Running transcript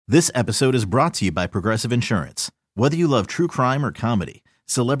This episode is brought to you by Progressive Insurance. Whether you love true crime or comedy,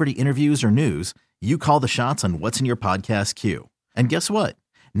 celebrity interviews or news, you call the shots on what's in your podcast queue. And guess what?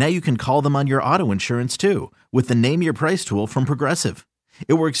 Now you can call them on your auto insurance too with the Name Your Price tool from Progressive.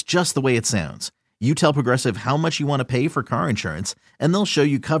 It works just the way it sounds. You tell Progressive how much you want to pay for car insurance, and they'll show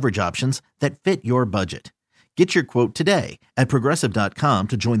you coverage options that fit your budget. Get your quote today at Progressive.com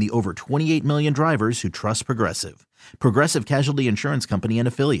to join the over 28 million drivers who trust Progressive. Progressive Casualty Insurance Company and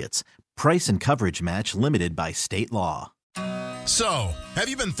Affiliates. Price and coverage match limited by state law. So, have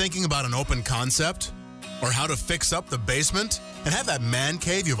you been thinking about an open concept? Or how to fix up the basement and have that man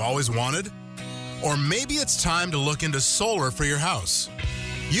cave you've always wanted? Or maybe it's time to look into solar for your house.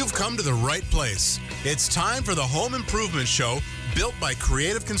 You've come to the right place. It's time for the Home Improvement Show, built by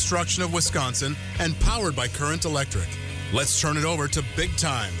Creative Construction of Wisconsin and powered by Current Electric. Let's turn it over to Big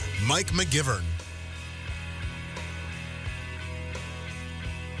Time, Mike McGivern.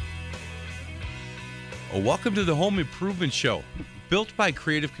 Welcome to the Home Improvement Show, built by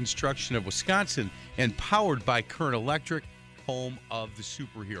Creative Construction of Wisconsin and powered by Current Electric, home of the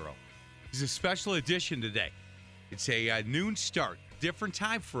superhero. It's a special edition today. It's a noon start, different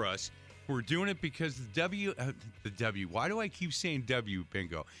time for us. We're doing it because why do I keep saying W,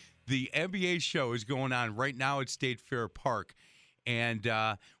 Bingo? The NBA show is going on right now at State Fair Park. And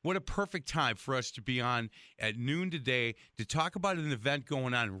what a perfect time for us to be on at noon today to talk about an event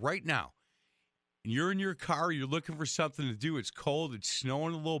going on right now. And you're in your car, you're looking for something to do. It's cold, it's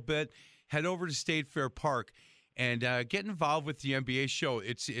snowing a little bit. Head over to State Fair Park and get involved with the NBA show.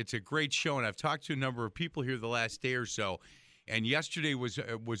 It's a great show, and I've talked to a number of people here the last day or so. And yesterday was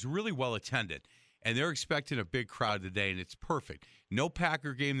really well attended, and they're expecting a big crowd today, and it's perfect. No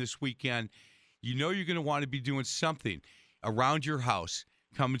Packer game this weekend. You know you're going to want to be doing something around your house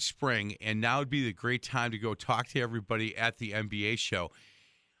coming spring, and now would be the great time to go talk to everybody at the NBA show.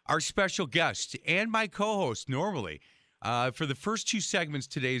 Our special guest and my co-host normally for the first two segments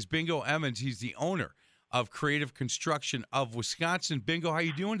today is Bingo Emmons. He's the owner of Creative Construction of Wisconsin. Bingo, how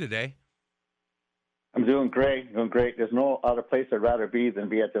you doing today? I'm doing great. There's no other place I'd rather be than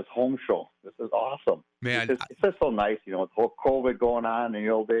be at this home show. This is awesome. Man, it's just so nice, with the whole COVID going on in the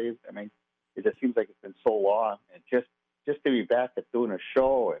old days. I mean, it just seems like it's been so long. And just to be back at doing a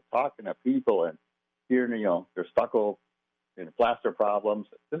show and talking to people and hearing, their stucco and plaster problems,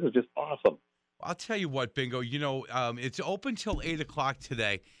 this is just awesome. I'll tell you what, Bingo, it's open till 8 o'clock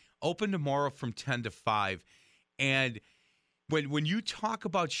today, open tomorrow from 10 to 5. And when you talk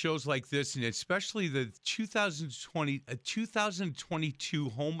about shows like this, and especially the 2022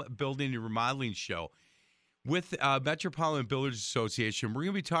 Home Building and Remodeling Show with Metropolitan Builders Association, we're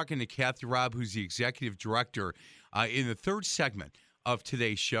going to be talking to Kathy Robb, who's the executive director, in the third segment of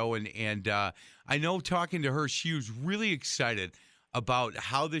today's show. And I know talking to her, she was really excited about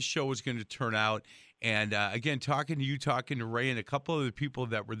how this show was going to turn out. And again, talking to Ray and a couple of the people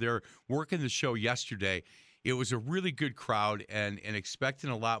that were there working the show yesterday, it was a really good crowd and expecting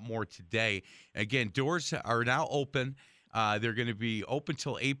a lot more today. Again, doors are now open. They're going to be open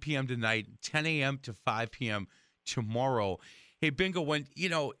till 8 p.m. tonight, 10 a.m. to 5 p.m. tomorrow. Hey, Bingo, when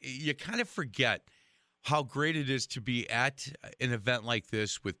you kind of forget how great it is to be at an event like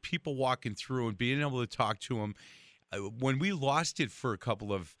this with people walking through and being able to talk to them. When we lost it for a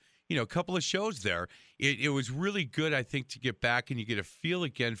couple of shows there, it was really good, I think, to get back and you get a feel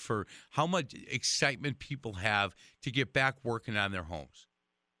again for how much excitement people have to get back working on their homes.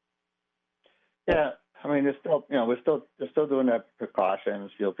 Yeah, I mean, there's still, they're still doing the precautions.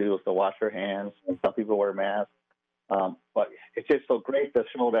 People still wash their hands. Some people wear masks. But it's just so great to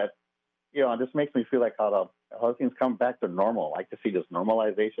show that, this makes me feel like how things come back to normal. I like to see this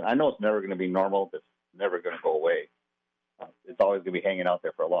normalization. I know it's never going to be normal. It's never going to go away. It's always going to be hanging out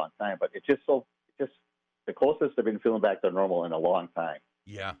there for a long time. But it's just the closest I've been feeling back to normal in a long time.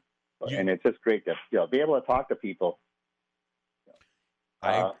 Yeah. And it's just great to be able to talk to people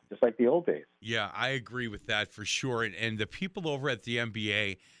just like the old days. Yeah, I agree with that for sure. And the people over at the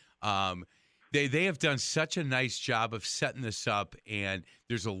NBA, they have done such a nice job of setting this up, and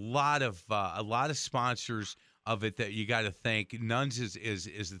there's a lot of sponsors of it that you got to thank. Nuns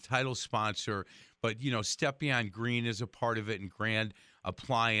is the title sponsor, but Step Beyond Green is a part of it, and Grand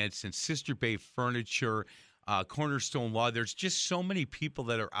Appliance and Sister Bay Furniture, Cornerstone Law. There's just so many people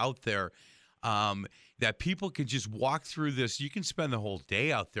that are out there that people can just walk through this. You can spend the whole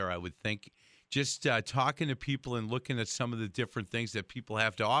day out there, I would think, just talking to people and looking at some of the different things that people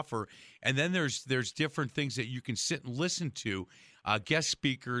have to offer. And then there's different things that you can sit and listen to, guest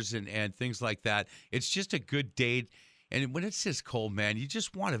speakers and things like that. It's just a good day. And when it's this cold, man, you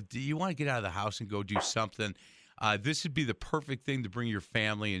just want to get out of the house and go do something. this would be the perfect thing to bring your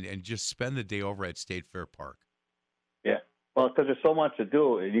family and just spend the day over at State Fair Park. Yeah. Well, because there's so much to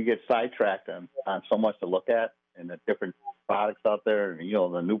do, and you get sidetracked on so much to look at, and the different products out there, and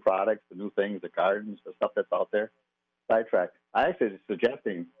the new products, the new things, the gardens, the stuff that's out there. Sidetracked. I actually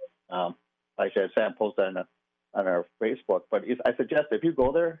suggesting, like I said, post that on our Facebook, but I suggest if you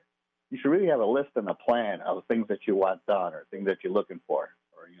go there, you should really have a list and a plan of things that you want done or things that you're looking for,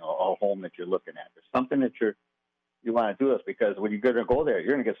 or a home that you're looking at. There's something that you want to do this, because when you're going to go there,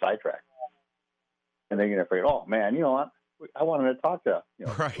 you're going to get sidetracked, and then you're going to figure, oh man, you know what? I wanted to talk to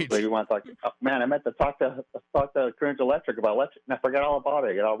right. So you want to talk to, oh, man, I meant to talk to Current Electric about electric, and I forgot all about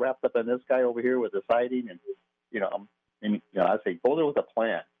it. I got all wrapped up in this guy over here with the siding, and I say go there with a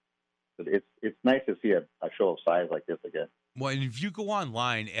plan. It's nice to see a show of size like this again. Well, and if you go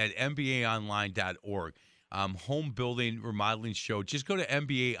online at mbaonline.org, home building remodeling show, just go to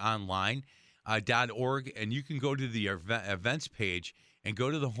mbaonline.org, and you can go to the events page and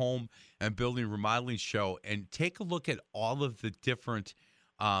go to the home and building remodeling show and take a look at all of the different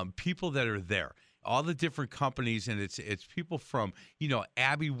people that are there, all the different companies, and it's people from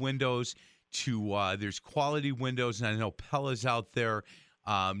Abbey Windows to there's Quality Windows, and I know Pella's out there.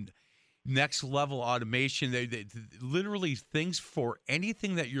 Next Level Automation, they literally things for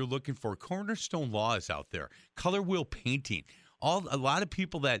anything that you're looking for. Cornerstone Law is out there. Color Wheel Painting, a lot of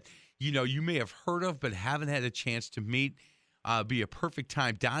people that you may have heard of but haven't had a chance to meet. Be a perfect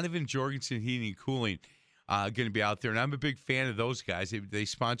time. Donovan Jorgensen Heating and Cooling going to be out there, and I'm a big fan of those guys. They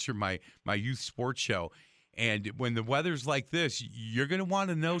sponsor my youth sports show, and when the weather's like this, you're going to want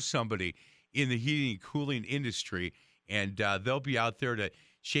to know somebody in the heating and cooling industry, and they'll be out there to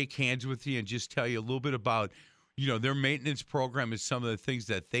shake hands with you and just tell you a little bit about their maintenance program and some of the things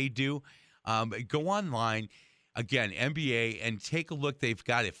that they do. Go online. Again, MBA, and take a look. They've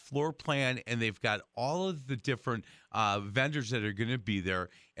got a floor plan, and they've got all of the different vendors that are going to be there.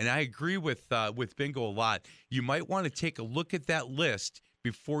 And I agree with Bingo a lot. You might want to take a look at that list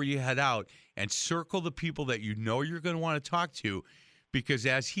before you head out and circle the people that you're going to want to talk to, because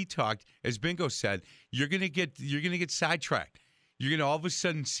as Bingo said, you're going to get sidetracked. You're going to all of a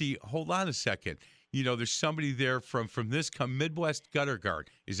sudden see, hold on a second. There's somebody there from this Midwest Gutter Guard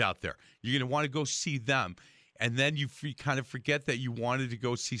is out there. You're going to want to go see them. And then you kind of forget that you wanted to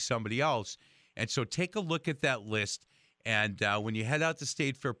go see somebody else. And so take a look at that list. And when you head out to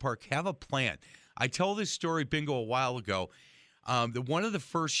State Fair Park, have a plan. I told this story, Bingo, a while ago. One of the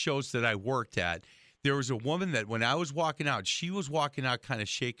first shows that I worked at, there was a woman that when I was walking out, she was walking out kind of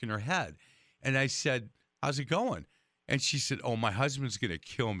shaking her head. And I said, how's it going? And she said, oh, my husband's going to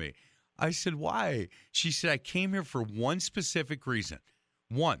kill me. I said, why? She said, I came here for one specific reason.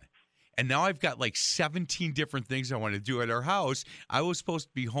 One. And now I've got like 17 different things I want to do at our house. I was supposed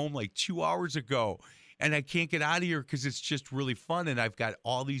to be home like 2 hours ago, and I can't get out of here because it's just really fun, and I've got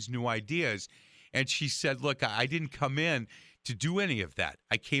all these new ideas. And she said, look, I didn't come in to do any of that.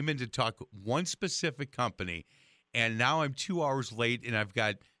 I came in to talk one specific company, and now I'm 2 hours late, and I've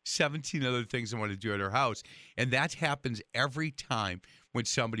got 17 other things I want to do at our house. And that happens every time when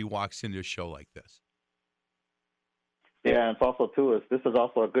somebody walks into a show like this. Yeah, and it's also, too, this is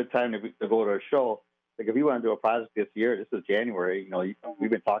also a good time to go to a show. Like, if you want to do a project this year, this is January, we've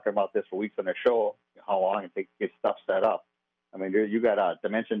been talking about this for weeks on the show, how long it takes to get stuff set up. I mean, you got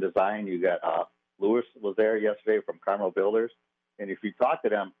Dimension Design, you got Lewis was there yesterday from Carmel Builders, and if you talk to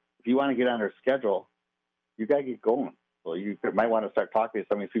them, if you want to get on their schedule, you got to get going. So you might want to start talking to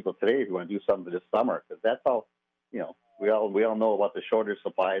some of these people today if you want to do something this summer, because that's how, we all know about the shortage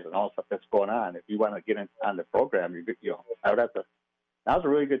supplies and all the stuff that's going on. If you want to get on the program, I would have to. Now's a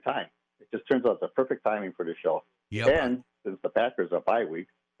really good time. It just turns out it's the perfect timing for the show. Yep. And since the Packers are bye week,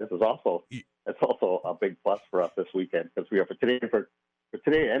 it's also a big plus for us this weekend, because we are for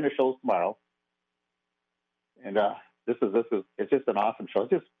today and the show's tomorrow. And it's just an awesome show.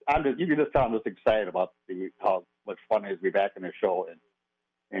 You can just tell I'm just excited about how much fun it is to be back in the show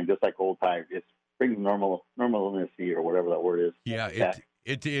and just like old times. It's brings normalcy or whatever that word is. Yeah,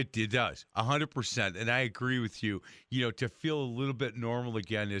 it does 100%, and I agree with you. To feel a little bit normal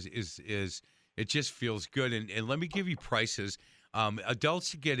again is it just feels good. And let me give you prices. Adults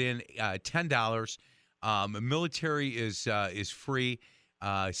to get in $10. Military is free.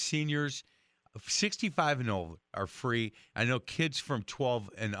 Seniors 65 and over are free. I know kids from 12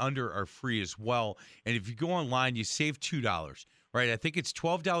 and under are free as well. And if you go online, you save $2. Right, I think it's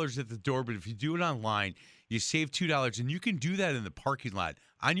 $12 at the door, but if you do it online, you save $2, and you can do that in the parking lot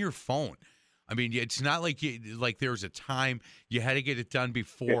on your phone. I mean, it's not like there was a time you had to get it done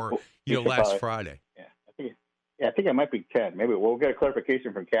before last Friday. Yeah, I think Yeah, I think it might be 10. Maybe we'll get a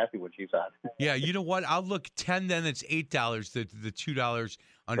clarification from Kathy when she's on. Yeah, you know what? I'll look 10. Then it's $8. The $2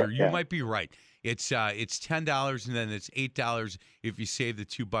 under. You might be right. It's $10 and then it's $8 if you save the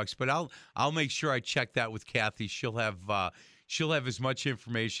 $2. But I'll make sure I check that with Kathy. She'll have as much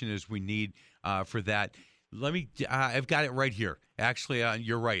information as we need for that. I've got it right here. Actually,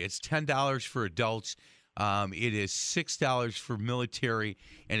 you're right. It's $10 for adults. It is $6 for military,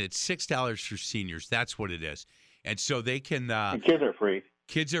 and it's $6 for seniors. That's what it is. And so they can. And kids are free.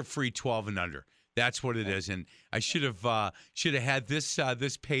 Kids are free, 12 and under. That's what it is. And I should have had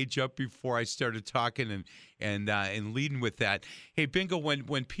this page up before I started talking and leading with that. Hey, Bingo,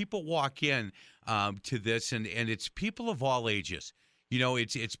 when people walk in to this, and it's people of all ages. You know,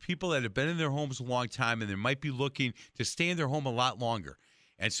 it's people that have been in their homes a long time, and they might be looking to stay in their home a lot longer.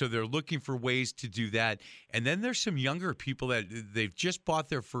 And so they're looking for ways to do that. And then there's some younger people that they've just bought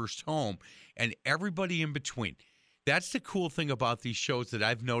their first home, and everybody in between. That's the cool thing about these shows that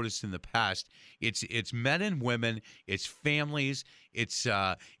I've noticed in the past. It's men and women, it's families, it's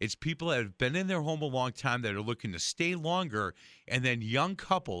people that have been in their home a long time that are looking to stay longer, and then young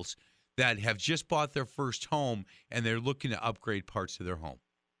couples that have just bought their first home and they're looking to upgrade parts of their home.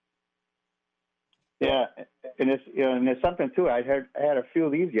 Yeah, and it's something too. I had a few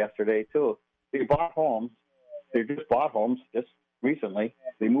of these yesterday too. They bought homes. They just bought homes just recently.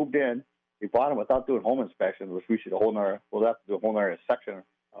 They moved in. They bought them without doing home inspections, which we'll have to do a whole other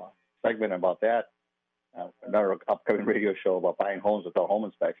segment about that. Another upcoming radio show about buying homes without home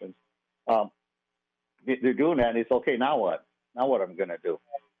inspections. They're doing that, and it's okay. Now what? Now what I'm going to do?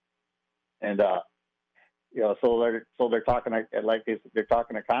 And so they're talking they're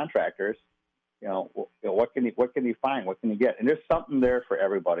talking to contractors. What can you find? What can you get? And there's something there for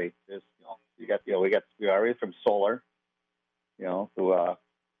everybody. There's we already from solar, to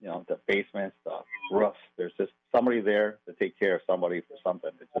the basements, the roofs. There's just somebody there to take care of somebody for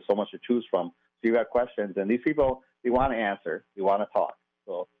something. It's just so much to choose from. So you got questions, and these people, they want to answer. They want to talk.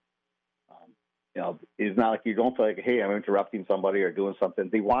 So, it's not like you don't feel like, hey, I'm interrupting somebody or doing something.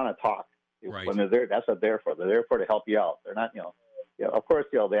 They want to talk. Right. When they're there, that's what they're for. They're there to help you out. They're not, of course,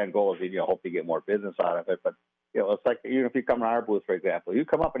 the end goal is, hope to get more business out of it. But, it's like, even if you come to our booth, for example, you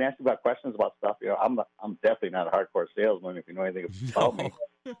come up and ask me about questions about stuff. I'm definitely not a hardcore salesman if you know anything about me.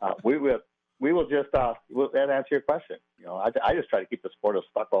 We will just we'll answer your question. I just try to keep the sport of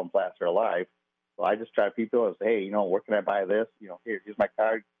Stockholm Plaster alive. So I just try to people and say, hey, where can I buy this? Here's my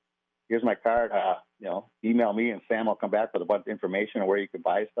card. Here's my card. Email me, and Sam will come back with a bunch of information on where you can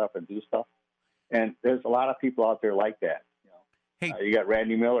buy stuff and do stuff. And there's a lot of people out there like that. Hey, you got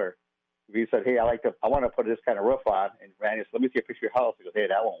Randy Miller. He said, hey, I want to put this kind of roof on. And Randy said, let me see a picture of your house. He goes, hey,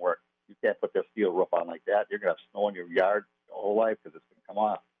 that won't work. You can't put this steel roof on like that. You're going to have snow in your yard your whole life because it's going to come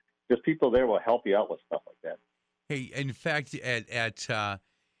off. Just people there will help you out with stuff like that. Hey, in fact, at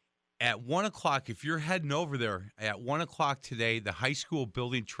 1 o'clock, if you're heading over there at 1 o'clock today, the high school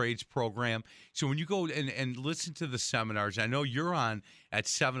building trades program. So when you go and listen to the seminars, I know you're on at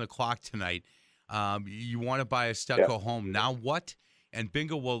 7 o'clock tonight. You want to buy a stucco home. Now what? And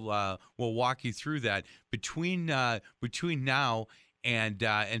Bingo will walk you through that. Between now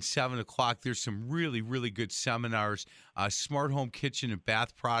and 7 o'clock, there's some really, really good seminars. Smart Home Kitchen and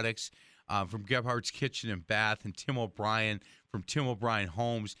Bath Products from Gebhardt's Kitchen and Bath, and Tim O'Brien from Tim O'Brien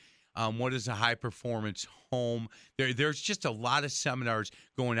Homes. What is a high-performance home? There's just a lot of seminars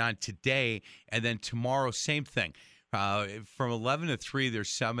going on today, and then tomorrow, same thing. From 11 to 3, there's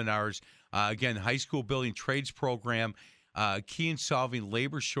seminars. Again, high school building trades program, key in solving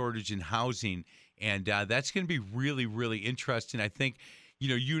labor shortage in housing, and that's going to be really, really interesting. I think,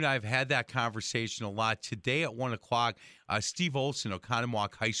 you and I have had that conversation a lot. Today at 1 o'clock, Steve Olson,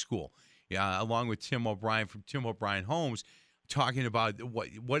 Oconomowoc High School, along with Tim O'Brien from Tim O'Brien Homes, talking about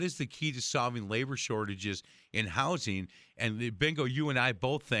what is the key to solving labor shortages in housing. And Bingo, you and I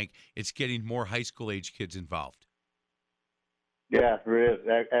both think it's getting more high school age kids involved. Yeah, there is.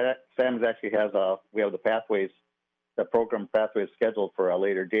 Sam's actually we have the Pathways, the program Pathways scheduled for a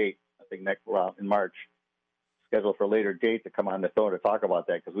later date. I think next in March, scheduled for a later date to come on the show to talk about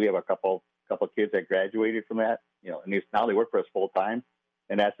that, because we have a couple kids that graduated from that. And now they work for us full time,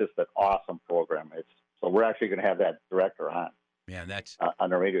 and that's just an awesome program. So we're actually going to have that director on. Man, that's on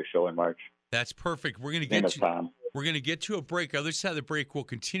the radio show in March. That's perfect. We're going to get to a break. Other side of the break, we'll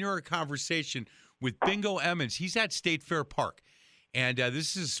continue our conversation with Bingo Emmons. He's at State Fair Park, and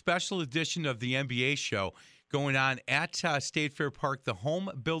this is a special edition of the NBA show going on at State Fair Park, the Home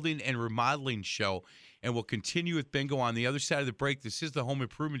Building and Remodeling Show. And we'll continue with Bingo on the other side of the break. This is the Home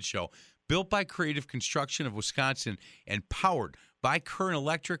Improvement Show, built by Creative Construction of Wisconsin and powered by Current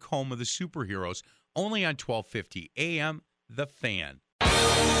Electric, home of the superheroes, only on 1250 AM, The Fan.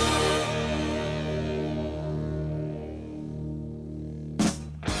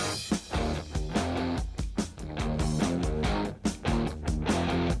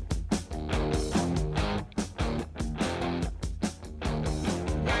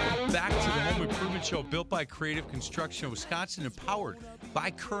 Back to the Home Improvement Show, built by Creative Construction of Wisconsin and powered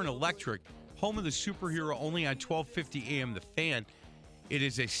by Current Electric. Home of the superhero, only on 1250 AM, The Fan. It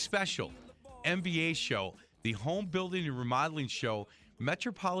is a special MBA show, the Home Building and Remodeling Show,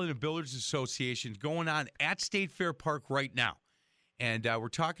 Metropolitan Builders Association, going on at State Fair Park right now. And we're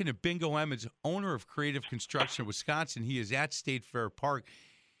talking to Bingo Emmons, owner of Creative Construction of Wisconsin. He is at State Fair Park.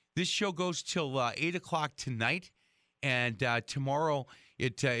 This show goes till 8 o'clock tonight. And tomorrow,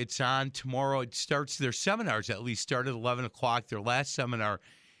 it's on. Tomorrow it starts. Their seminars at least start at 11 o'clock. Their last seminar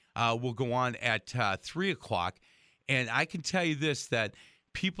will go on at 3 o'clock. And I can tell you this, that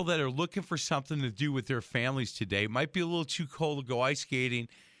people that are looking for something to do with their families today, it might be a little too cold to go ice skating.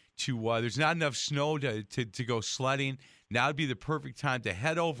 There's not enough snow to go sledding. Now would be the perfect time to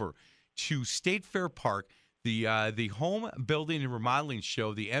head over to State Fair Park. The Home Building and Remodeling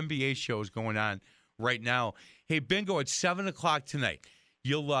Show, the MBA show, is going on right now. Hey, Bingo, it's 7 o'clock tonight.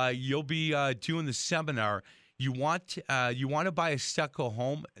 You'll be doing the seminar. You want to buy a stucco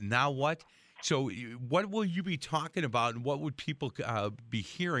home. Now what? So what will you be talking about, and what would people be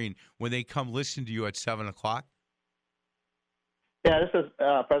hearing when they come listen to you at 7 o'clock? Yeah, this is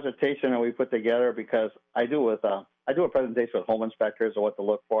a presentation that we put together because I do a presentation with home inspectors of what to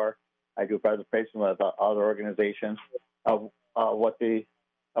look for. I do a presentation with other organizations of what to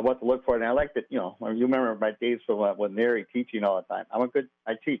look for. And I like that, you remember my days from when Neri teaching all the time.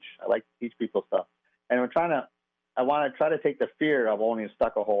 I teach. I like to teach people stuff. And I want to try to take the fear of owning a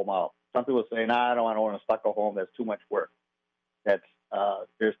stucco home out. Some people say, I don't want to own a stucco home. That's too much work. There's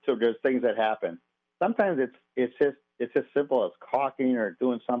things that happen. Sometimes it's just simple as caulking or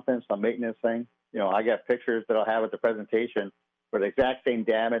doing something, some maintenance thing. I got pictures that I'll have at the presentation where the exact same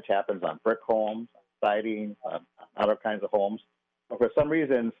damage happens on brick homes, siding, other kinds of homes. But for some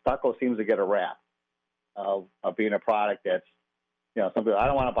reason, stucco seems to get a rap of being a product that's, some people, I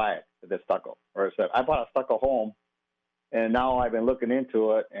don't want to buy it, this stucco. Or I said, I bought a stucco home, and now I've been looking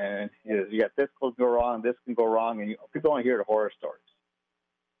into it, and you got this can go wrong, this can go wrong, and people want to hear the horror stories.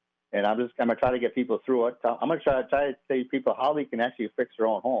 And I'm going to try to get people through it. I'm going to try to tell people how they can actually fix their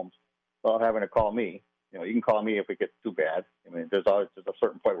own homes without having to call me. You can call me if it gets too bad. I mean, there's a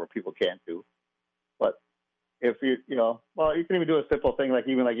certain point where people can't do. But if you can even do a simple thing like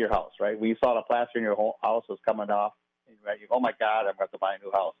your house, right? When you saw the plaster in your house was coming off, right? You go, oh my God, I'm going to have to buy a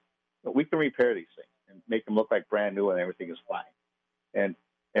new house. But we can repair these things and make them look like brand new, and everything is fine. And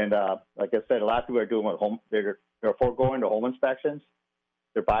like I said, a lot of people are doing what they're foregoing the home inspections.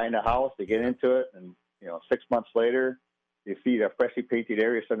 They're buying a house, they get into it, and 6 months later, you see the freshly painted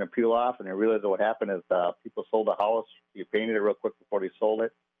area starting to peel off, and they realize that what happened is people sold the house. You painted it real quick before they sold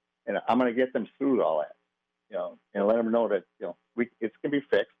it, and I'm going to get them through all that, and let them know that it can be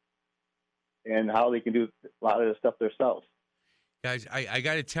fixed, and how they can do a lot of this stuff themselves. Guys, I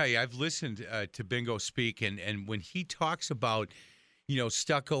got to tell you, I've listened to Bingo speak, and when he talks about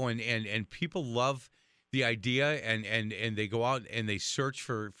stucco and people love the idea, and they go out and they search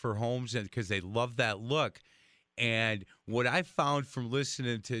for homes, and because they love that look. And what I found from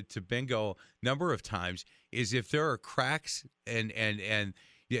listening to Bingo a number of times is if there are cracks and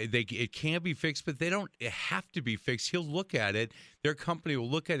it can be fixed, but they don't have to be fixed. He'll look at it. Their company will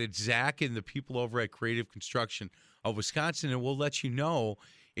look at it, Zach and the people over at Creative Construction of Wisconsin, and we'll let you know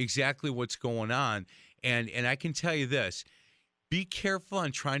exactly what's going on. And I can tell you this. Be careful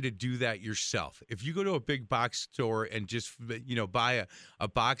on trying to do that yourself. If you go to a big box store and just buy a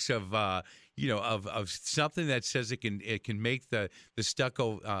box of of something that says it can make the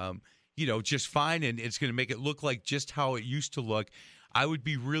stucco just fine, and it's going to make it look like just how it used to look, I would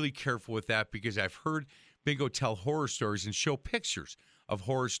be really careful with that, because I've heard Bingo tell horror stories and show pictures of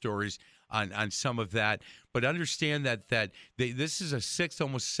horror stories on some of that. But understand that this is a sixth,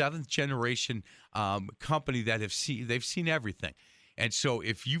 almost seventh generation company that they've seen everything. And so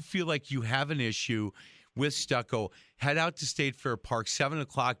if you feel like you have an issue with stucco, head out to State Fair Park, 7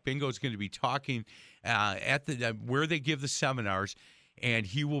 o'clock. Bingo's going to be talking at where they give the seminars, and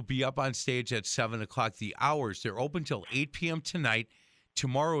he will be up on stage at 7 o'clock. The hours, they're open till 8 p.m. tonight.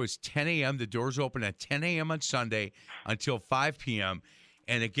 Tomorrow is 10 a.m. The doors open at 10 a.m. on Sunday until 5 p.m.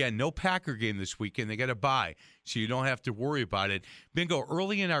 And again, no Packer game this weekend. They got to bye, so you don't have to worry about it. Bingo,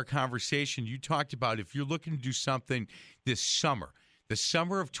 early in our conversation, you talked about if you're looking to do something this summer the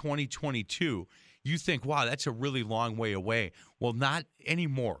summer of 2022, you think, wow, that's a really long way away. Well, not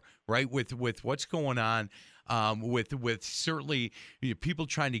anymore, right? With what's going on, with certainly people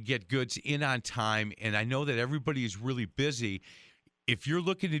trying to get goods in on time, and I know that everybody is really busy. If you're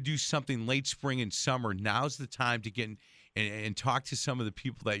looking to do something late spring and summer, now's the time to get and talk to some of the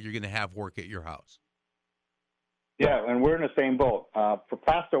people that you're going to have work at your house. Yeah, and we're in the same boat. For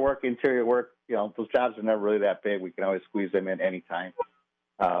plaster work, interior work, those jobs are never really that big. We can always squeeze them in anytime.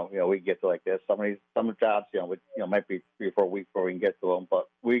 We can get to like this. Some jobs, might be 3 or 4 weeks before we can get to them, but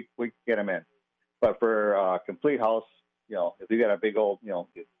we can get them in. But for a complete house, if you got a big old,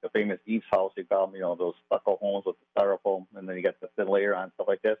 the famous Eaves house, you call them, those stucco homes with the styrofoam, and then you got the thin layer on, stuff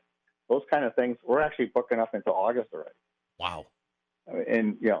like this. Those kind of things, we're actually booking up into August already. Wow.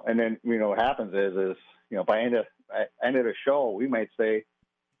 And then what happens is by end of the show, we might say,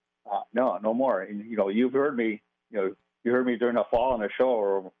 no more. And, you've heard me, you heard me during the fall in the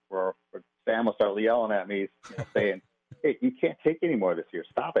show, or Sam will start yelling at me, saying, "Hey, you can't take any more this year.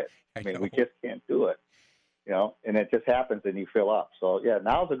 Stop it. I mean, we just can't do it." And it just happens, and you fill up. So yeah,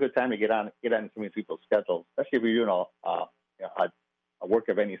 now's a good time to get on some of these people's schedules, especially if you're doing a work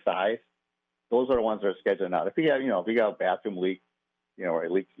of any size. Those are the ones that are scheduling out. If you got a bathroom leak, or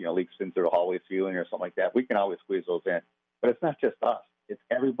it leaks into the hallway ceiling or something like that, we can always squeeze those in. But it's not just us; it's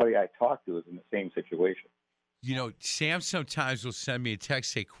everybody I talk to is in the same situation. Sam sometimes will send me a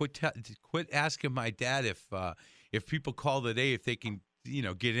text, say, quit asking my dad if people call today, if they can,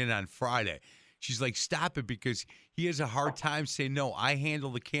 get in on Friday. She's like, stop it, because he has a hard time saying, no, I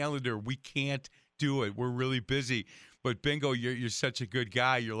handle the calendar. We can't do it. We're really busy. But Bingo, you're such a good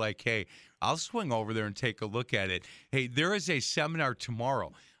guy. You're like, hey, I'll swing over there and take a look at it. Hey, there is a seminar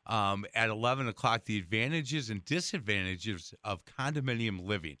tomorrow at 11 o'clock, the advantages and disadvantages of condominium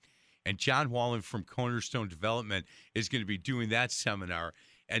living. And John Wallen from Cornerstone Development is going to be doing that seminar.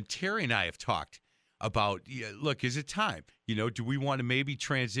 And Terry and I have talked about, look, is it time? Do we want to maybe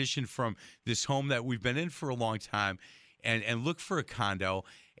transition from this home that we've been in for a long time and look for a condo?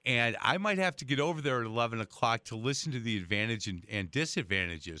 And I might have to get over there at 11 o'clock to listen to the advantage and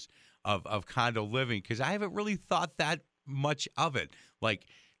disadvantages of condo living, because I haven't really thought that much of it. Like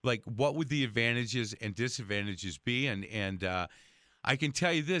what would the advantages and disadvantages be? And I can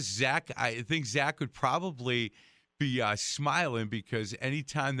tell you this, Zach, I think Zach would probably be smiling, because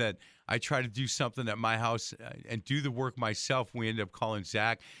anytime that I try to do something at my house and do the work myself, we end up calling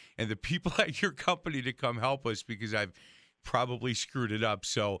Zach and the people at your company to come help us, because I've probably screwed it up.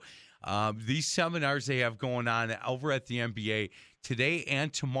 So these seminars they have going on over at the MBA today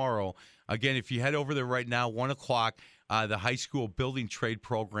and tomorrow. Again, if you head over there right now, 1 o'clock, the high school building trade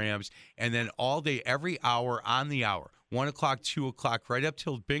programs, and then all day, every hour on the hour, 1 o'clock, 2 o'clock, right up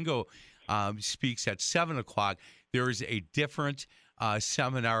till Bingo speaks at 7 o'clock. There is a different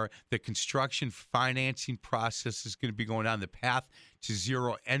seminar. The construction financing process is going to be going on. The path to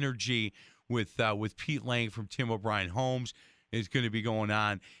zero energy with Pete Lang from Tim O'Brien Homes is going to be going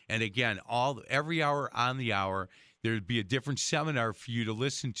on. And again, every hour on the hour, there'd be a different seminar for you to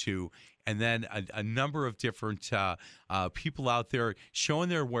listen to, and then a number of different people out there showing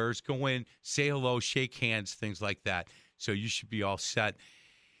their wares. Go in, say hello, shake hands, things like that. So you should be all set.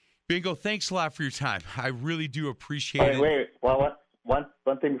 Bingo, thanks a lot for your time. I really do appreciate it. Wait. Well, one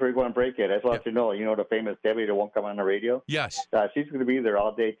thing before you go and break it, I just want you to know, the famous Debbie that won't come on the radio? Yes. She's going to be there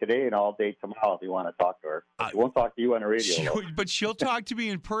all day today and all day tomorrow if you want to talk to her. She won't talk to you on the radio. But she'll talk to me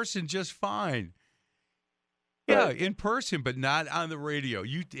in person just fine. Yeah, in person, but not on the radio.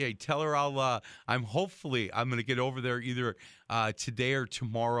 Tell her I'm going to get over there either today or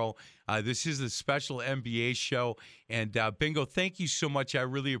tomorrow. This is a special MBA show. And Bingo, thank you so much. I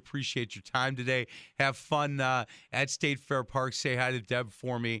really appreciate your time today. Have fun at State Fair Park. Say hi to Deb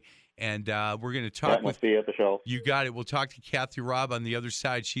for me. And we're going to talk with you at the show. You got it. We'll talk to Kathy Robb on the other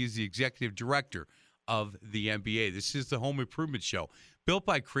side. She's the executive director of the MBA. This is the Home Improvement Show, built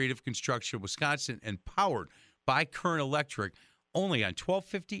by Creative Construction of Wisconsin and powered by Current Electric, only on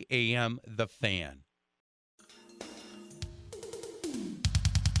 1250 AM The Fan.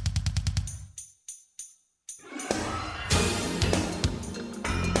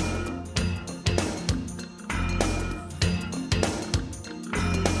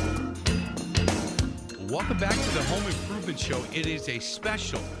 Welcome back to the Home Improvement Show. It is a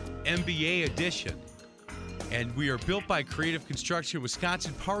special MBA edition. And we are built by Creative Construction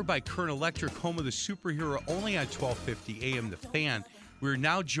Wisconsin, powered by Current Electric, home of the superhero, only on 1250 AM The Fan. We're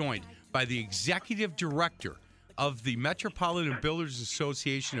now joined by the executive director of the Metropolitan Builders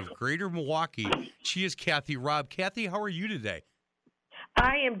Association of Greater Milwaukee. She is Kathy Robb. Kathy, how are you today?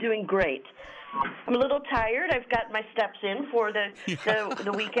 I am doing great. I'm a little tired. I've got my steps in for the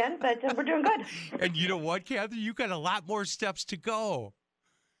weekend, but we're doing good. And you know what, Kathy? You got a lot more steps to go.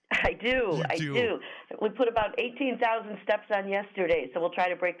 I do. You do. I do. We put about 18,000 steps on yesterday, so we'll try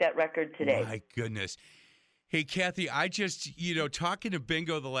to break that record today. My goodness. Hey, Kathy, I just, talking to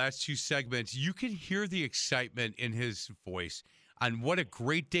Bingo the last two segments, you can hear the excitement in his voice on what a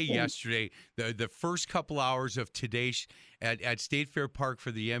great day yesterday, the first couple hours of today at State Fair Park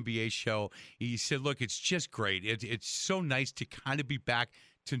for the NBA show. He said, look, it's just great. It's so nice to kind of be back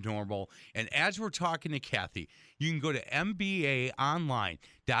to normal. And as we're talking to Kathy, you can go to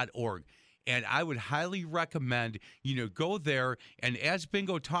mbaonline.org. And I would highly recommend, go there. And as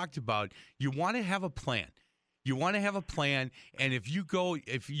Bingo talked about, you want to have a plan. You want to have a plan, and if you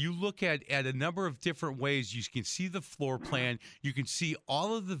look at a number of different ways, you can see the floor plan, you can see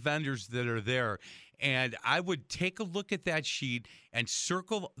all of the vendors that are there, and I would take a look at that sheet and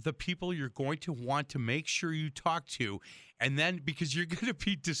circle the people you're going to want to make sure you talk to, and then, because you're going to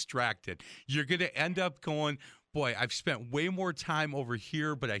be distracted, you're going to end up going, boy, I've spent way more time over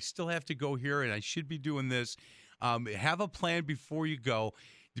here, but I still have to go here, and I should be doing this. Have a plan before you go.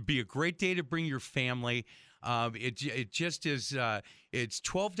 It'd be a great day to bring your family. It just is. It's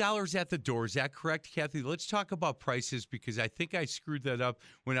 $12 at the door. Is that correct, Kathy? Let's talk about prices because I think I screwed that up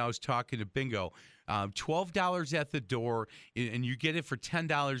when I was talking to Bingo. $12 at the door, and you get it for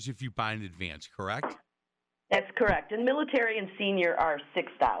 $10 if you buy in advance. Correct? That's correct. And military and senior are $6.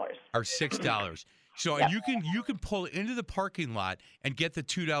 Are $6. So yep. you can pull into the parking lot and get the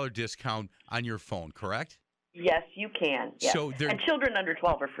 $2 discount on your phone. Correct? Yes, you can. Yes. So and children under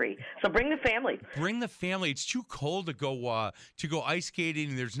 12 are free. So bring the family. Bring the family. It's too cold to go ice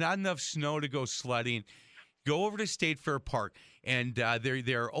skating. There's not enough snow to go sledding. Go over to State Fair Park, and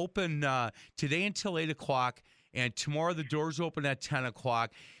they're open today until 8 o'clock, and tomorrow the doors open at 10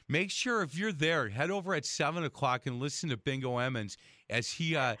 o'clock. Make sure if you're there, head over at 7 o'clock and listen to Bingo Emmons as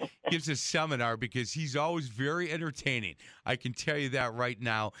he gives a seminar because he's always very entertaining. I can tell you that right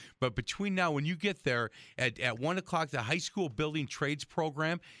now. But between now, when you get there at 1 o'clock, the high school building trades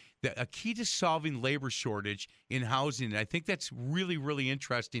program, a key to solving labor shortage in housing. And I think that's really, really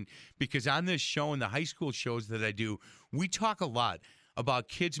interesting because on this show and the high school shows that I do, we talk a lot about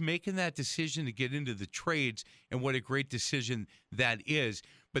kids making that decision to get into the trades and what a great decision that is.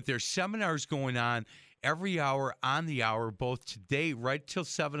 But there's seminars going on every hour on the hour, both today right till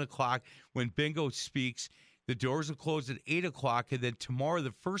 7 o'clock when Bingo speaks. The doors will close at 8 o'clock, and then tomorrow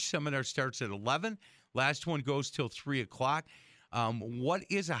the first seminar starts at 11. Last one goes till 3 o'clock. What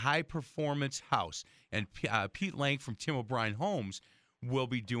is a high-performance house? And Pete Lang from Tim O'Brien Homes will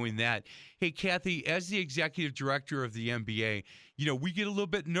be doing that. Hey, Kathy, as the executive director of the NBA, we get a little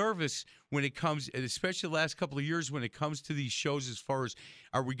bit nervous when it comes, especially the last couple of years, when it comes to these shows as far as,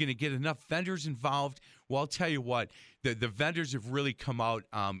 are we going to get enough vendors involved? Well, I'll tell you what, the vendors have really come out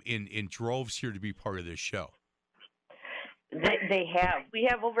in droves here to be part of this show. They have. We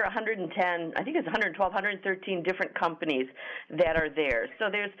have over 110, I think it's 112, 113 different companies that are there. So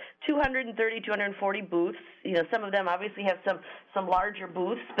there's 230, 240 booths. Some of them obviously have some larger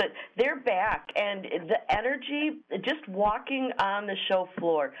booths, but they're back. And the energy, just walking on the show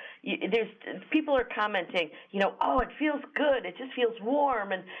floor, people are commenting, oh, it feels good. It just feels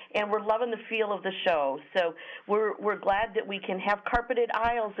warm, and we're loving the feel of the show. So we're glad that we can have carpeted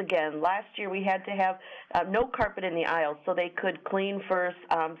aisles again. Last year we had to have no carpet in the aisles so they could clean first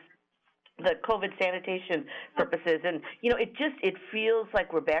the COVID sanitation purposes. And, it feels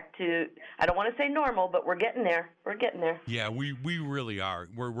like we're back to, I don't want to say normal, but we're getting there. We're getting there. Yeah, we really are.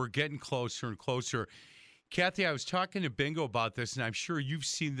 We're getting closer and closer. Kathy, I was talking to Bingo about this, and I'm sure you've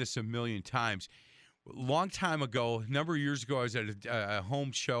seen this a million times. A long time ago, a number of years ago, I was at a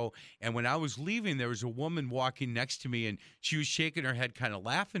home show, and when I was leaving, there was a woman walking next to me, and she was shaking her head, kind of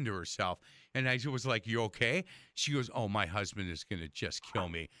laughing to herself. And I was like, you okay? She goes, oh, my husband is going to just kill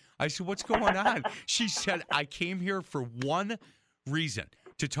me. I said, what's going on? She said, I came here for one reason,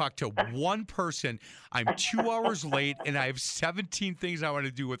 to talk to one person. I'm 2 hours late, and I have 17 things I want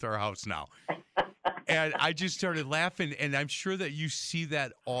to do with our house now. And I just started laughing, and I'm sure that you see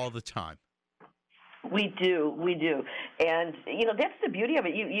that all the time. We do. And, that's the beauty of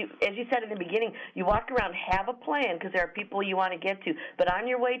it. You, as you said in the beginning, you walk around, have a plan, because there are people you want to get to. But on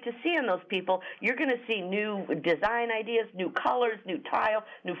your way to seeing those people, you're going to see new design ideas, new colors, new tile,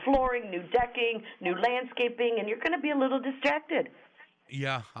 new flooring, new decking, new landscaping, and you're going to be a little distracted.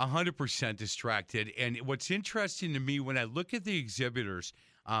 Yeah, 100% distracted. And what's interesting to me when I look at the exhibitors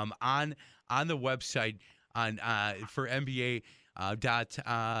on the website for NBA,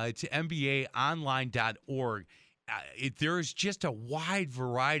 it's MBAonline.org. there is just a wide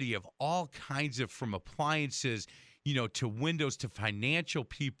variety of all kinds of, from appliances, to windows, to financial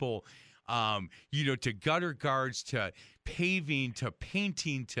people, to gutter guards, to paving, to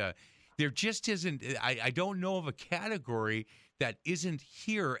painting, there just isn't, I don't know of a category that isn't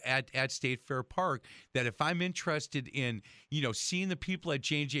here at State Fair Park, that if I'm interested in, seeing the people at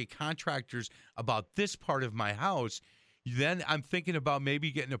J&J Contractors about this part of my house, then I'm thinking about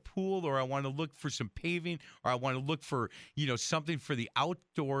maybe getting a pool, or I want to look for some paving, or I want to look for, something for the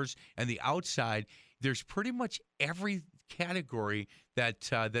outdoors and the outside. There's pretty much every category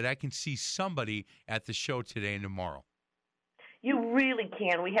that I can see somebody at the show today and tomorrow. You really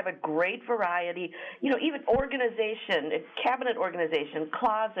can. We have a great variety, even organization, cabinet organization,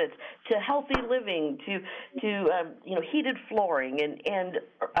 closets, to healthy living, to heated flooring and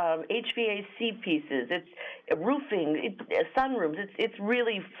HVAC pieces. It's roofing, sunrooms. It's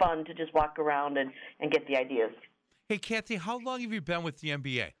really fun to just walk around and get the ideas. Hey, Kathy, how long have you been with the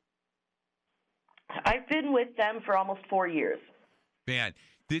MBA? I've been with them for almost 4 years. Man,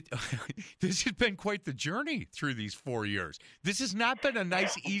 this has been quite the journey through these 4 years. This has not been a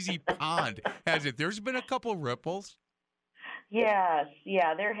nice, easy pond, has it? There's been a couple ripples. Yes,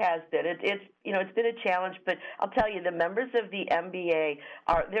 there has been. It's been a challenge, but I'll tell you, the members of the MBA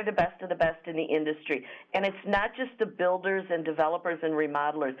they're the best of the best in the industry, and it's not just the builders and developers and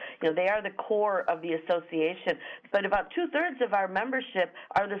remodelers. They are the core of the association, but about 2/3 of our membership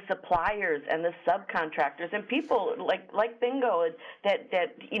are the suppliers and the subcontractors and people like Bingo that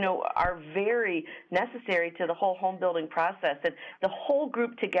are very necessary to the whole home building process, and the whole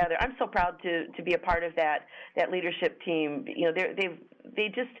group together. I'm so proud to be a part of that leadership team. They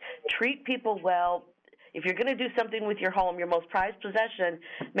just treat people well. If you're going to do something with your home, your most prized possession,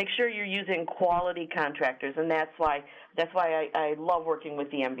 make sure you're using quality contractors, and that's why I love working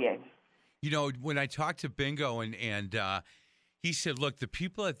with the MBA. When I talked to Bingo and he said, look, the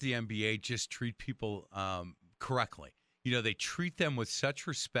people at the MBA just treat people correctly. They treat them with such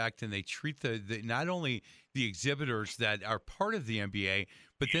respect, and they treat the not only the exhibitors that are part of the MBA,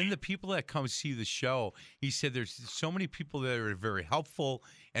 but then the people that come see the show. He said there's so many people that are very helpful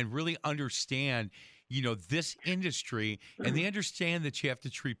and really understand, this industry, and they understand that you have to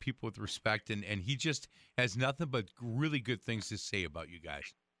treat people with respect, and he just has nothing but really good things to say about you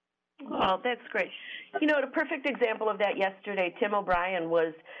guys. Oh, that's great. A perfect example of that yesterday, Tim O'Brien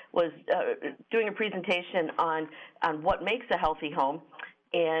was doing a presentation on what makes a healthy home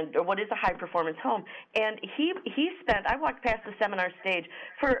or what is a high-performance home. And he spent, I walked past the seminar stage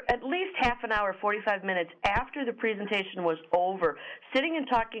for at least half an hour, 45 minutes after the presentation was over, sitting and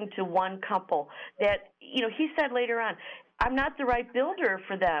talking to one couple that, he said later on, I'm not the right builder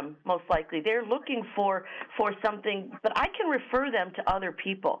for them, most likely. They're looking for something, but I can refer them to other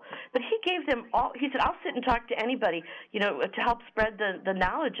people. But he gave them all, he said, I'll sit and talk to anybody, to help spread the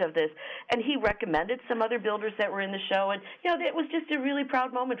knowledge of this. And he recommended some other builders that were in the show. And, it was just a really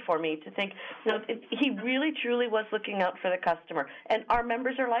proud moment for me to think, he really, truly was looking out for the customer. And our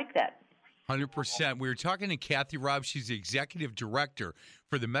members are like that. 100%. We were talking to Kathy Robb. She's the executive director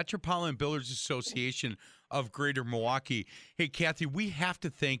for the Metropolitan Builders Association of Greater Milwaukee. Hey, Kathy, we have to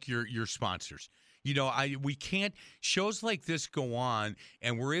thank your sponsors. We can't, shows like this go on,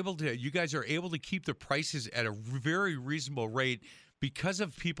 and you guys are able to keep the prices at a very reasonable rate because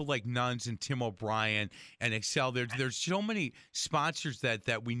of people like Nuns and Tim O'Brien and Excel. There's so many sponsors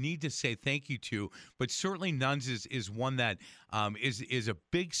that we need to say thank you to, but certainly Nuns is one that is a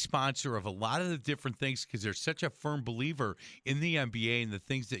big sponsor of a lot of the different things, because they're such a firm believer in the MBA and the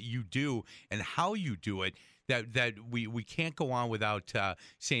things that you do and how you do it, that we can't go on without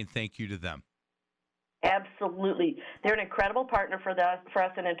saying thank you to them. Absolutely. They're an incredible partner for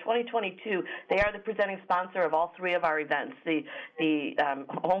us, and in 2022, they are the presenting sponsor of all three of our events, the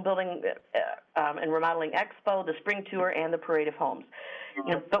Home Building and Remodeling Expo, the Spring Tour, and the Parade of Homes.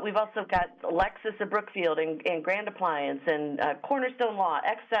 But we've also got Lexus of Brookfield and Grand Appliance and Cornerstone Law,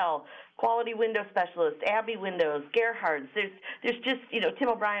 Excel, Quality Window Specialist, Abbey Windows, Gerhard's. There's just, Tim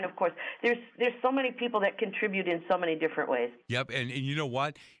O'Brien, of course. There's so many people that contribute in so many different ways. Yep, and you know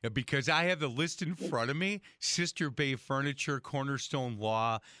what? Because I have the list in front of me, Sister Bay Furniture, Cornerstone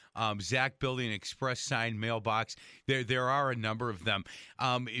Law, Zach Building, Express Sign, Mailbox. There are a number of them.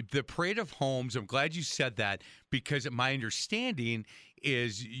 The Parade of Homes, I'm glad you said that, because my understanding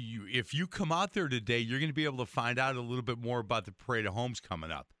is if you come out there today, you're going to be able to find out a little bit more about the Parade of Homes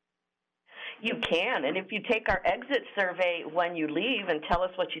coming up. You can, and if you take our exit survey when you leave and tell us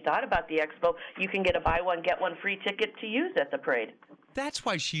what you thought about the expo, you can get a buy one, get one free ticket to use at the parade. That's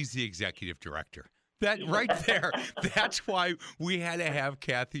why she's the executive director. That right there, that's why we had to have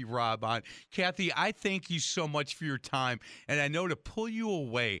Kathy Robb on. Kathy, I thank you so much for your time. And I know to pull you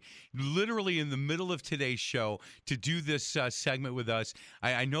away, literally in the middle of today's show, to do this segment with us,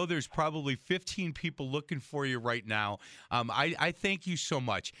 I know there's probably 15 people looking for you right now. I thank you so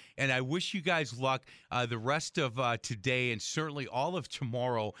much. And I wish you guys luck the rest of today and certainly all of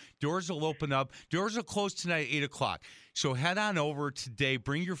tomorrow. Doors will open up. Doors will close tonight at 8 o'clock. So head on over today.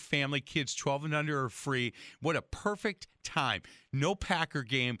 Bring your family. Kids 12 and under are free. What a perfect time. No Packer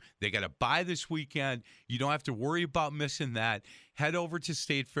game. They got to buy this weekend. You don't have to worry about missing that. Head over to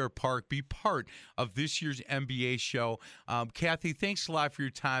State Fair Park. Be part of this year's NBA show. Kathy, thanks a lot for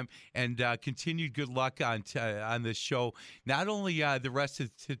your time, and continued good luck on this show, not only the rest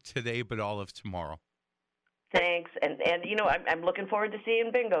of today, but all of tomorrow. Thanks, and I'm looking forward to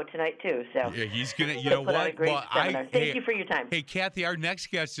seeing Bingo tonight too. So yeah, he's gonna. You know what? Well, thank you for your time. Hey, Kathy, our next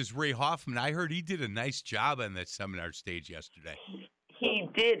guest is Ray Hoffman. I heard he did a nice job on that seminar stage yesterday. He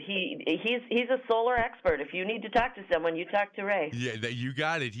did. He's a solar expert. If you need to talk to someone, you talk to Ray. Yeah, you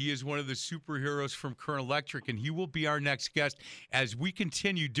got it. He is one of the superheroes from Current Electric, and he will be our next guest as we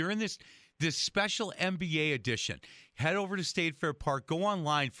continue during this special NBA edition. Head over to State Fair Park. Go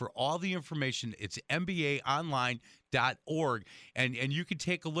online for all the information. It's MBAonline.org. And you can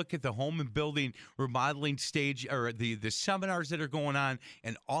take a look at the home and building remodeling stage, or the seminars that are going on,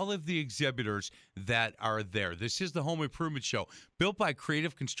 and all of the exhibitors that are there. This is the Home Improvement Show, built by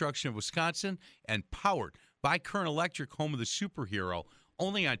Creative Construction of Wisconsin and powered by Current Electric, home of the superhero,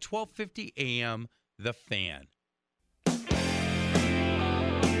 only on 1250 AM, The Fan.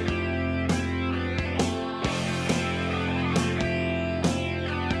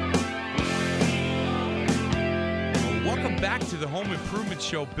 Welcome back to the Home Improvement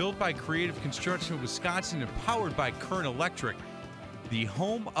Show, built by Creative Construction of Wisconsin and powered by Current Electric, the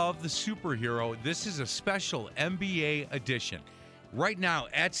home of the superhero. This is a special NBA edition. Right now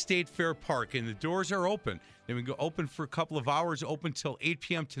at State Fair Park, and the doors are open. They've been open for a couple of hours, open till 8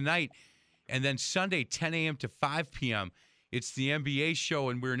 p.m. tonight, and then Sunday, 10 a.m. to 5 p.m. It's the NBA show,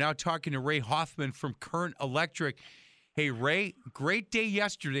 and we're now talking to Ray Hoffman from Current Electric. Hey, Ray, great day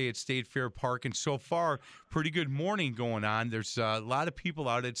yesterday at State Fair Park, and so far, pretty good morning going on. There's a lot of people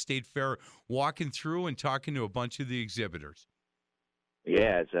out at State Fair walking through and talking to a bunch of the exhibitors.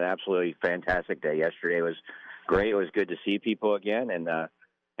 Yeah, it's an absolutely fantastic day. Yesterday was great. It was good to see people again, and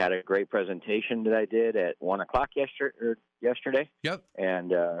had a great presentation that I did at 1 o'clock yesterday. Yep.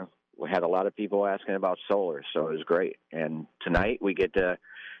 And we had a lot of people asking about solar, so it was great. And tonight we get to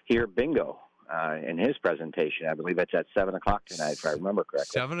hear Bingo in his presentation. I believe it's at 7 o'clock tonight, if I remember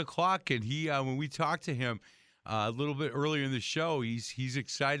correctly. 7 o'clock, and he when we talked to him a little bit earlier in the show, he's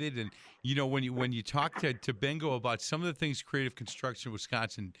excited. And when you talk to Bingo about some of the things Creative Construction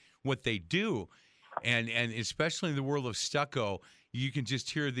Wisconsin, what they do, and especially in the world of stucco, you can just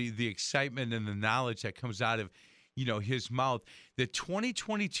hear the excitement and the knowledge that comes out of his mouth. The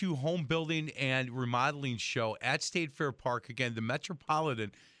 2022 Home Building and Remodeling Show at State Fair Park, again,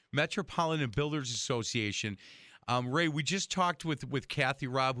 the Metropolitan Builders Association. Ray, we just talked with Kathy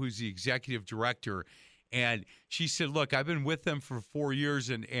Robb, who's the executive director, and she said, look, I've been with them for 4 years,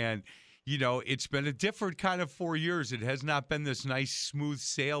 and it's been a different kind of 4 years. It has not been this nice, smooth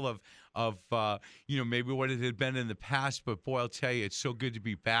sail of maybe what it had been in the past, but boy, I'll tell you, it's so good to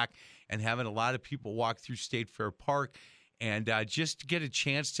be back and having a lot of people walk through State Fair Park and just get a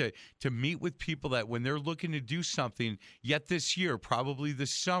chance to meet with people that when they're looking to do something yet this year, probably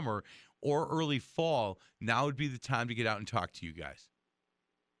this summer or early fall, now would be the time to get out and talk to you guys.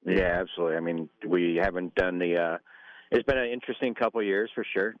 Yeah, absolutely. I mean, we haven't done it's been an interesting couple of years for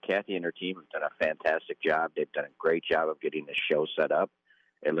sure. Kathy and her team have done a fantastic job. They've done a great job of getting the show set up.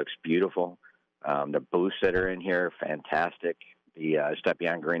 It looks beautiful. The booths that are in here are fantastic. The Step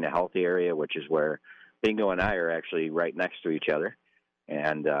Beyond Green, the healthy area, which is where Bingo and I are actually right next to each other,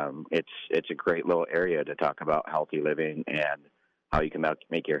 and it's a great little area to talk about healthy living and how you can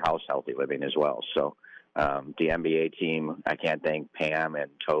make your house healthy living as well. So the NBA team, I can't thank Pam and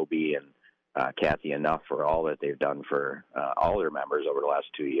Toby and Kathy enough for all that they've done for all their members over the last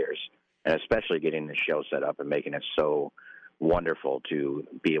 2 years, and especially getting the show set up and making it so wonderful to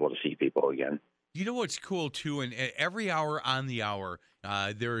be able to see people again. You know what's cool, too, and every hour on the hour,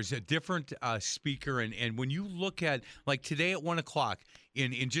 there is a different speaker. And when you look at, like today at 1 o'clock,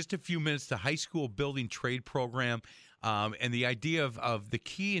 in just a few minutes, the high school building trade program and the idea of the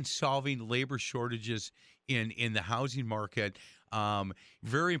key in solving labor shortages in the housing market.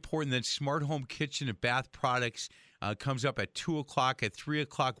 Very important. Then smart home kitchen and bath products comes up at 2 o'clock. At 3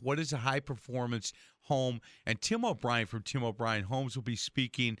 o'clock, what is a high-performance home. And Tim O'Brien from Tim O'Brien Homes will be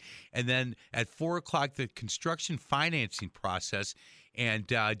speaking. And then at 4 o'clock, the construction financing process.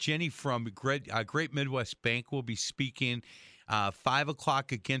 And Jenny from Great Midwest Bank will be speaking. 5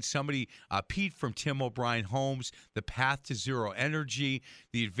 o'clock, again, Pete from Tim O'Brien Homes, the path to zero energy,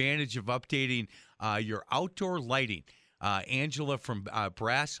 the advantage of updating your outdoor lighting. Angela from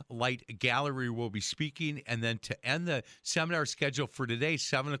Brass Light Gallery will be speaking. And then to end the seminar schedule for today,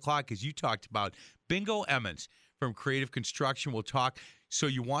 7 o'clock, as you talked about, Bingo Emmons from Creative Construction will talk. So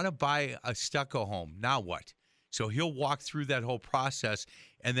you want to buy a stucco home. Now what? So he'll walk through that whole process.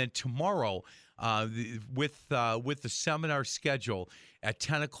 And then tomorrow, with the seminar schedule at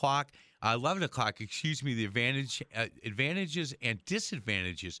 10 o'clock, 11 o'clock, the advantages and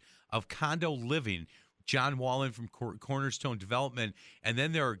disadvantages of condo living. John Wallen from Cornerstone Development. And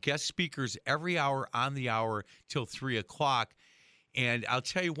then there are guest speakers every hour on the hour till 3 o'clock. And I'll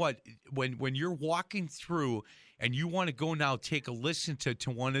tell you what, when you're walking through and you want to go now take a listen to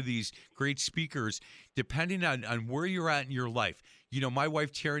one of these great speakers, depending on where you're at in your life. My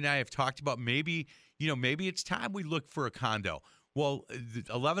wife Terry and I have talked about maybe it's time we look for a condo. Well,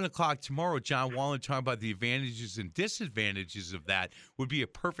 11 o'clock tomorrow, John Wallen talking about the advantages and disadvantages of that would be a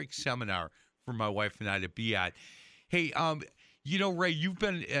perfect seminar for my wife and I to be at. Hey, Ray, you've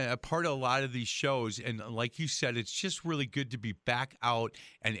been a part of a lot of these shows, and like you said, it's just really good to be back out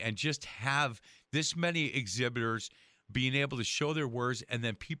and just have this many exhibitors being able to show their wares, and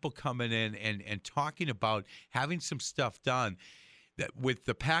then people coming in and talking about having some stuff done. That with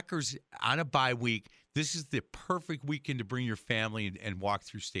the Packers on a bye week, this is the perfect weekend to bring your family and walk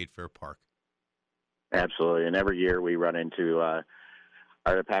through State Fair Park. Absolutely, and every year we run into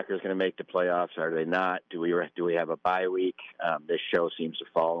are the Packers going to make the playoffs? Are they not? Do we have a bye week? This show seems to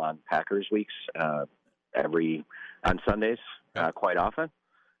fall on Packers weeks on Sundays quite often,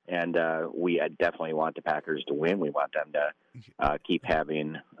 and we definitely want the Packers to win. We want them to keep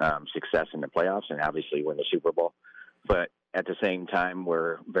having success in the playoffs and obviously win the Super Bowl. But at the same time,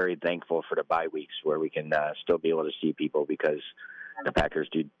 we're very thankful for the bye weeks where we can still be able to see people because the Packers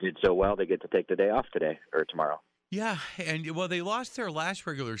did so well. They get to take the day off today or tomorrow. Yeah, and they lost their last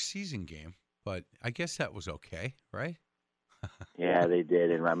regular season game, but I guess that was okay, right? Yeah, they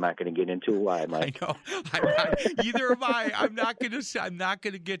did, and I'm not going to get into why, Mike. I know. Either am I. I'm not going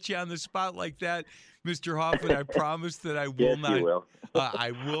to get you on the spot like that, Mr. Hoffman. I promise that I will yes, not. You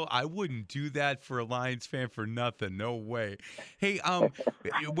will. I wouldn't do that for a Lions fan for nothing. No way. Hey,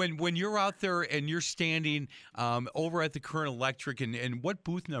 when you're out there and you're standing over at the Current Electric, and what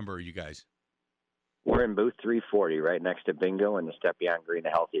booth number are you guys? We're in booth 340, right next to Bingo in the Step Beyond Green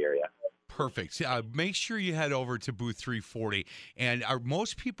and Healthy area. Perfect. Make sure you head over to booth 340. And are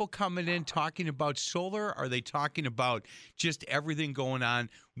most people coming in talking about solar? Are they talking about just everything going on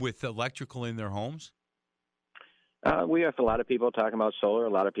with electrical in their homes? We have a lot of people talking about solar, a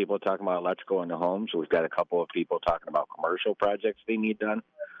lot of people talking about electrical in the homes. We've got a couple of people talking about commercial projects they need done.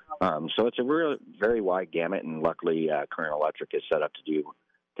 So it's a very wide gamut, and luckily Current Electric is set up to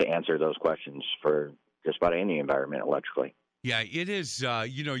answer those questions for just about any environment electrically. Yeah, it is.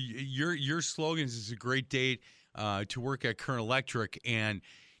 Your slogans is a great date to work at Current Electric and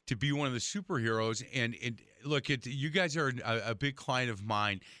to be one of the superheroes. And look, you guys are a big client of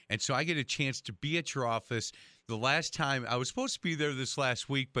mine, and so I get a chance to be at your office. The last time I was supposed to be there this last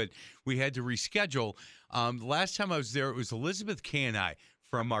week, but we had to reschedule. The last time I was there, it was Elizabeth Kay and I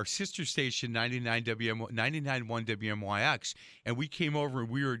from our sister station 99.1 WMYX, and we came over and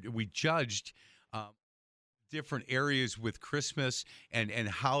we judged different areas with Christmas and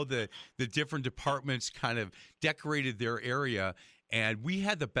how the different departments kind of decorated their area. And we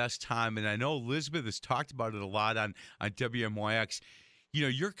had the best time. And I know Elizabeth has talked about it a lot on WMYX.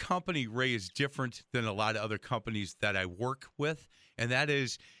 Your company, Ray, is different than a lot of other companies that I work with. And that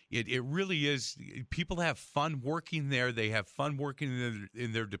is, it really is, people have fun working there. They have fun working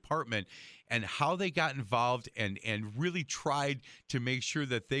in their department, and how they got involved and really tried to make sure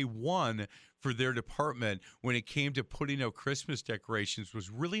that they won for their department when it came to putting out Christmas decorations was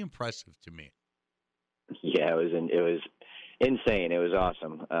really impressive to me. Yeah, it was insane. It was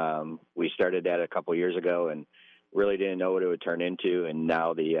awesome. We started that a couple years ago and really didn't know what it would turn into, and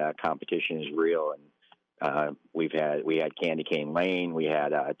now the competition is real. And we had Candy Cane Lane, we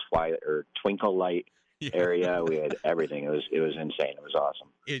had Twinkle Light area, we had everything. It was insane. It was awesome.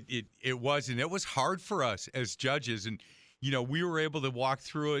 It was, and it was hard for us as judges, and we were able to walk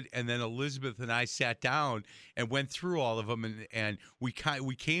through it, and then Elizabeth and I sat down and went through all of them, and we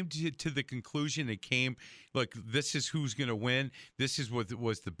came to the conclusion. It came, look, this is who's going to win. This is what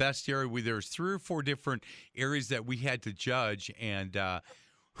was the best area. There was 3 or 4 different areas that we had to judge, and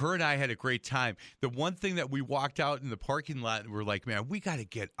Her and I had a great time. The one thing that we walked out in the parking lot and we're like, man, we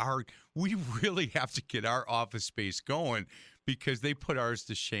really have to get our office space going because they put ours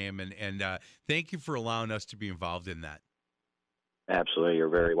to shame. And thank you for allowing us to be involved in that. Absolutely. You're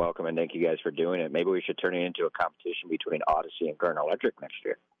very welcome, and thank you guys for doing it. Maybe we should turn it into a competition between Odyssey and Current Electric next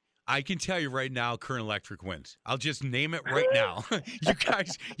year. I can tell you right now, Current Electric wins. I'll just name it right now.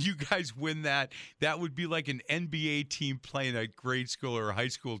 You guys win that. That would be like an NBA team playing a grade school or a high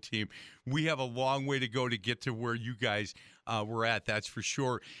school team. We have a long way to go to get to where you guys were at. That's for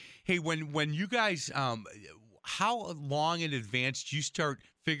sure. Hey, when you guys, how long in advance do you start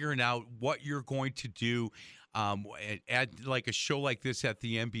figuring out what you're going to do? At like a show like this at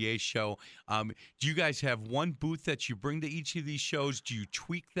the NBA show, do you guys have one booth that you bring to each of these shows? Do you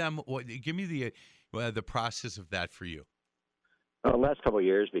tweak them? Give me the process of that for you. Well, the last couple of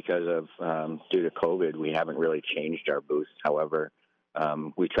years, because of due to COVID, we haven't really changed our booth. However,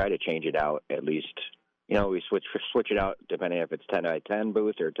 we try to change it out at least. We switch it out depending if it's 10 by 10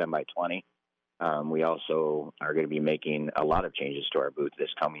 booth or 10 by 20. We also are going to be making a lot of changes to our booth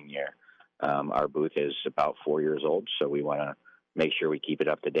this coming year. Our booth is about 4 years old, so we want to make sure we keep it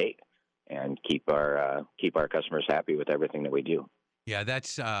up to date and keep our customers happy with everything that we do. Yeah,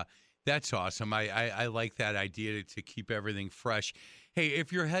 that's awesome. I like that idea to keep everything fresh. Hey,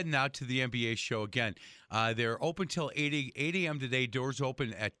 if you're heading out to the NBA show again, they're open till 8 a.m. today. Doors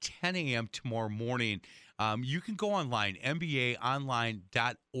open at 10 a.m. tomorrow morning. You can go online,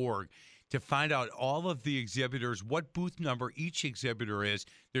 nbaonline.org. to find out all of the exhibitors, what booth number each exhibitor is.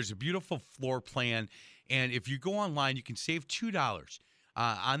 There's a beautiful floor plan. And if you go online, you can save $2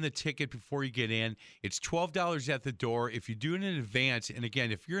 on the ticket before you get in. It's $12 at the door. If you do it in advance, and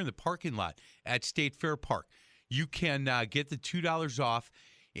again, if you're in the parking lot at State Fair Park, you can get the $2 off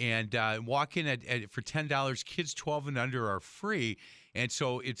and walk in for $10. Kids 12 and under are free. And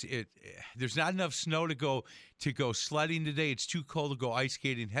so there's not enough snow to go sledding today. It's too cold to go ice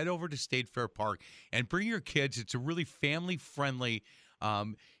skating. Head over to State Fair Park and bring your kids. It's a really family-friendly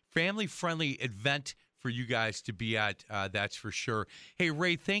event for you guys to be at, that's for sure. Hey,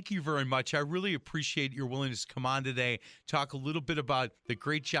 Ray, thank you very much. I really appreciate your willingness to come on today, talk a little bit about the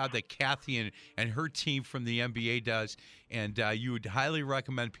great job that Kathy and her team from the NBA does, and you would highly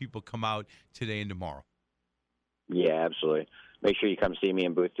recommend people come out today and tomorrow. Yeah, absolutely. Make sure you come see me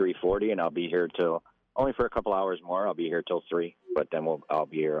in booth 340, and I'll be here only for a couple hours more. I'll be here till 3, but then I'll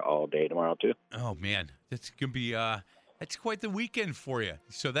be here all day tomorrow too. Oh man, that's gonna be that's quite the weekend for you.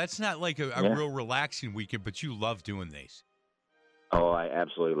 So that's not like a real relaxing weekend, but you love doing these. Oh, I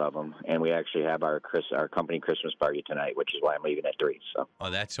absolutely love them, and we actually have our company Christmas party tonight, which is why I'm leaving at 3. So. Oh,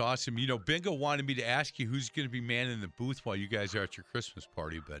 that's awesome. Bingo wanted me to ask you who's going to be manning the booth while you guys are at your Christmas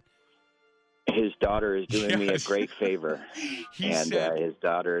party, but. His daughter is doing me a great favor, and his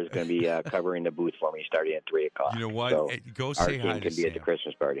daughter is going to be covering the booth for me starting at 3 o'clock. You know what? So go say hi to Sam. Our team can be at the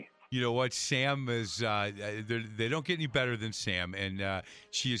Christmas party. You know what? Sam is, they don't get any better than Sam, and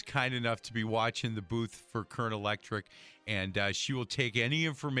she is kind enough to be watching the booth for Current Electric, and she will take any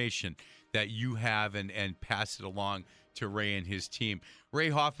information that you have and pass it along to Ray and his team. Ray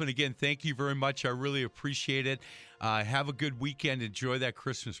Hoffman, again, thank you very much. I really appreciate it. Have a good weekend. Enjoy that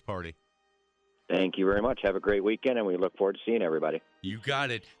Christmas party. Thank you very much. Have a great weekend, and we look forward to seeing everybody. You got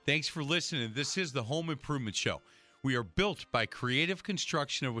it. Thanks for listening. This is the Home Improvement Show. We are built by Creative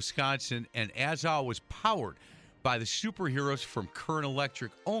Construction of Wisconsin, and as always, powered by the superheroes from Current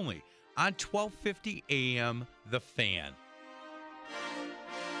Electric, only on 1250 AM The Fan.